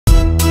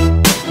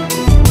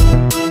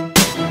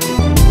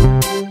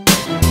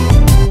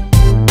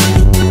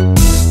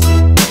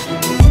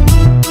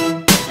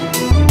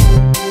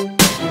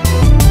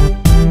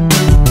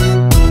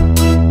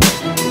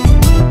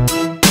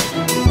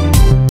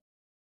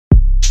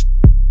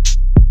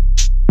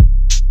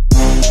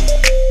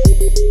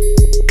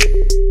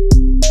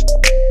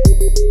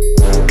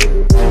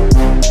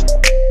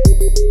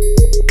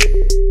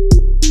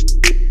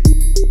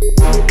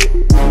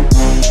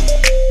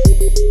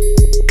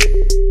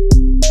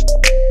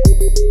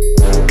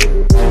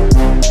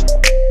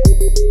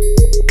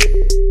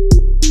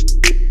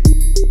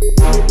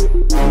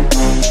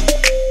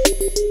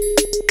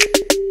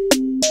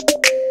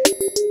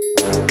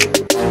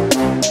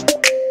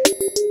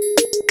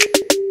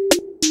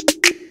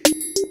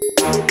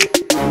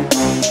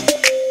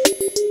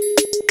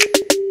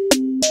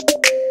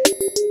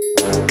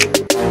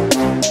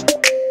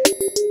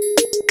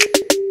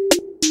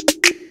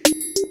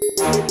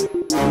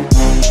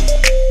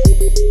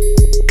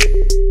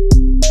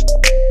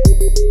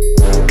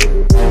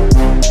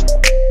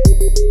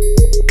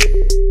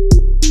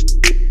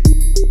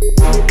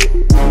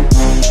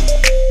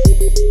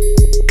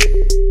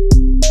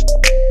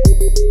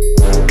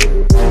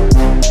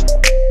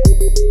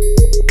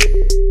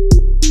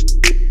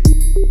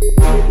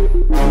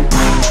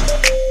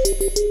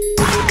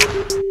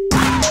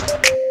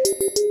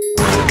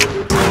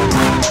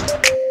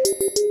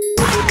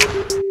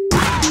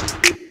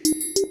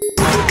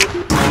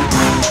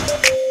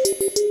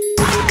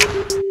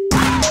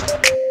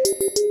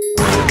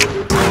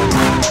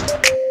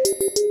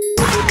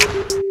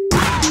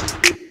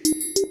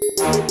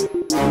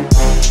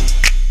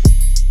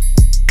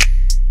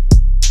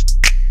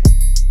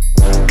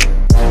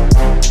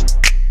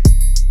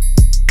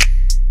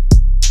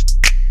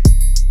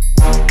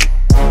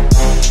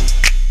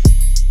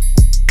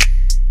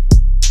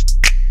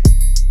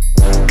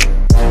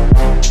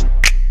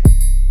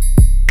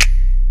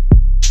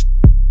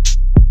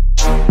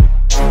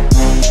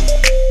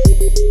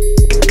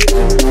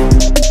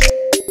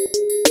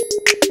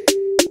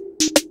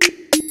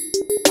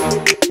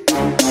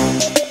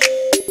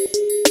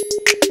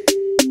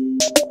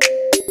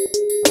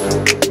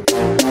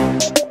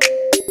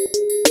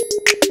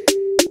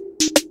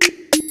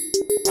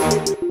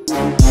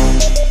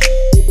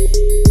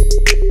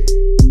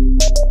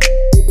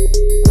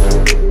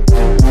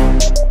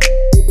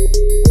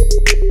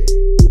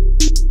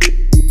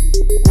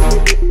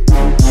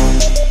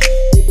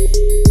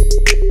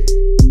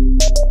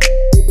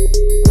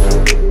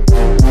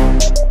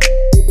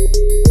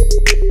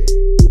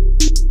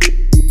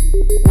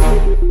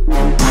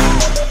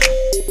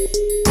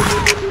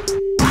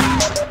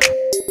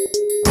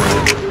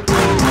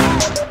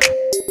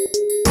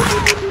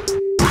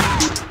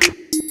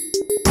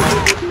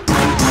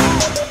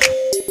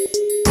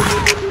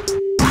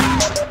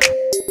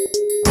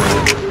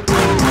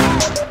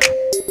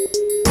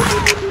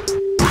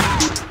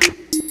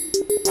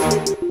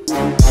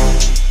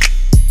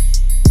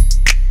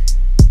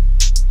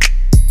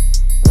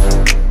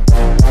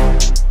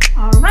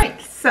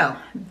so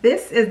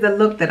this is the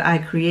look that I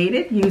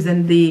created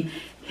using the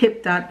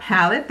Hipdot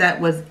palette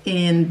that was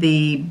in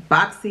the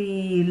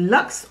Boxy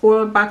Lux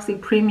or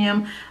Boxy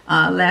Premium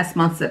last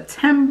month,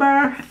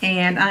 September.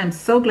 And I am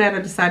so glad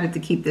I decided to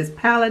keep this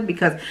palette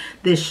because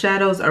the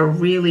shadows are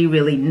really,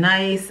 really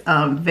nice.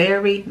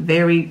 Very,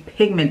 very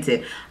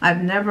pigmented.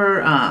 I've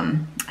never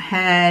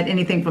had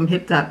anything from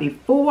Hipdot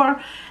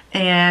before.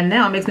 And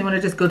now it makes me want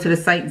to just go to the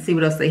site and see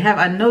what else they have.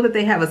 I know that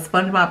they have a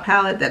SpongeBob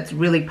palette that's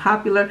really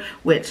popular,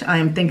 which I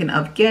am thinking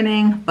of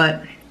getting,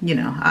 but you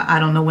know, I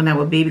don't know when that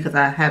will be because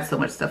I have so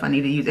much stuff I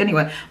need to use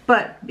anyway.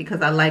 But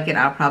because I like it,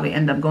 I'll probably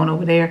end up going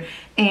over there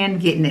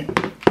and getting it.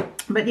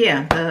 But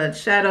yeah, the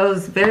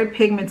shadows, very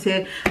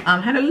pigmented.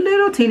 Had a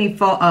little teeny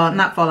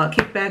not fallout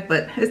kickback,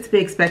 but it's to be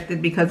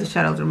expected because the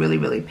shadows are really,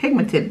 really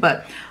pigmented.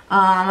 But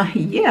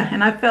yeah,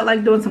 and I felt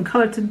like doing some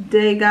color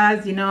today,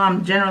 guys. You know,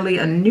 I'm generally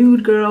a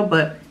nude girl,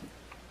 but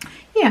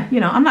yeah, you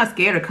know, I'm not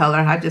scared of color.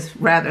 I just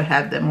rather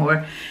have the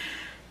more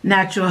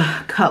natural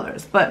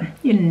colors. But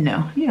you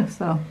know, yeah,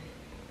 so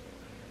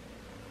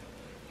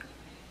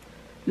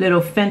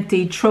little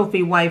Fenty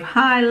Trophy Wife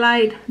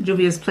highlight,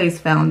 Juvia's Place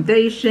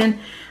foundation,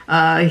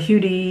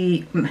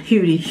 Huda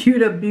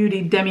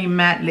Beauty Demi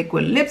Matte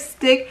liquid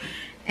lipstick,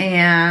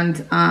 and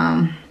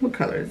what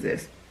color is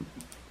this?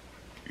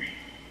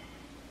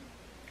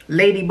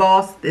 Lady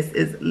Boss. This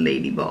is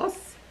Lady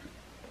Boss.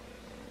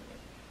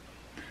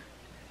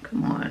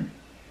 Come on.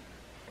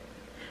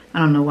 I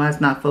don't know why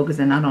it's not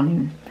focusing. I don't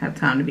even have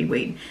time to be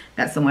waiting.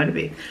 Got somewhere to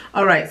be.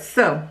 All right,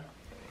 so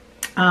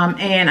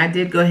and I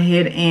did go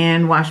ahead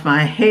and wash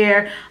my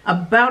hair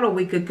about a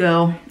week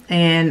ago,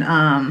 and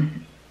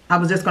I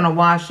was just gonna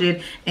wash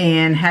it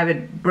and have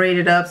it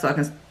braided up so I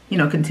can, you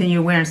know,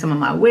 continue wearing some of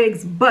my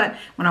wigs. But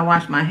when I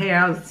washed my hair,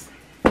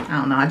 I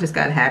don't know, I just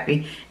got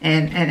happy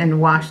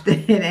and washed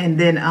it, and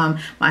then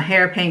my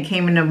hair paint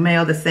came in the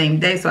mail the same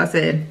day, so I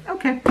said,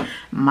 okay,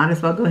 might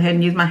as well go ahead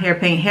and use my hair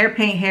paint,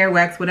 hair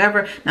wax,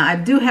 whatever. Now I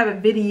do have a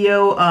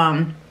video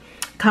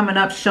coming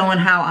up showing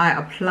how I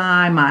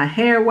apply my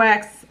hair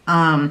wax.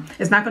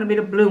 It's not going to be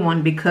the blue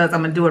one because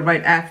I'm going to do it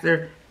right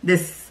after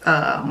this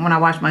when I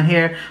wash my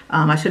hair.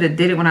 I should have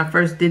did it when I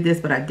first did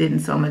this, but I didn't,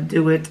 so I'm going to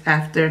do it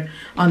after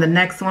on the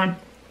next one.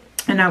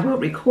 And I will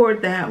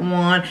record that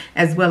one,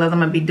 as well as I'm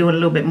going to be doing a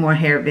little bit more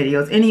hair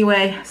videos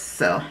anyway.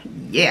 So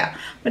yeah,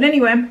 but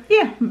anyway,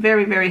 yeah, I'm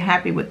very, very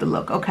happy with the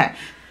look. Okay,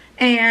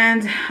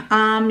 and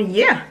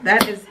yeah,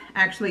 that is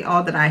actually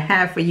all that I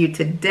have for you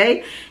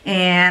today,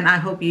 and I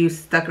hope you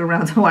stuck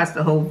around to watch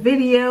the whole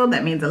video.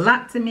 That means a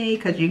lot to me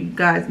because you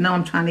guys know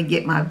I'm trying to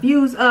get my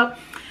views up.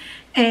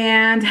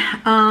 And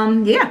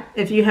yeah,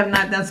 if you have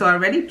not done so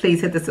already,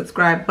 please hit the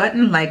subscribe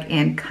button, like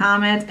and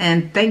comment.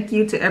 And thank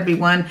you to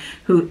everyone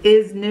who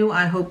is new.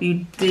 I hope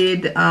you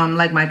did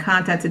like my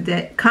content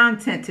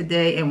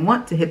today and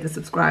want to hit the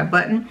subscribe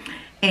button.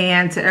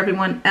 And to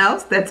everyone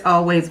else that's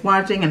always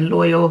watching and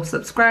loyal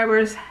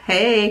subscribers,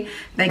 hey,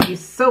 thank you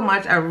so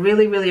much. I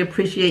really, really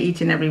appreciate each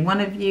and every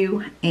one of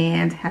you,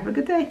 and have a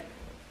good day.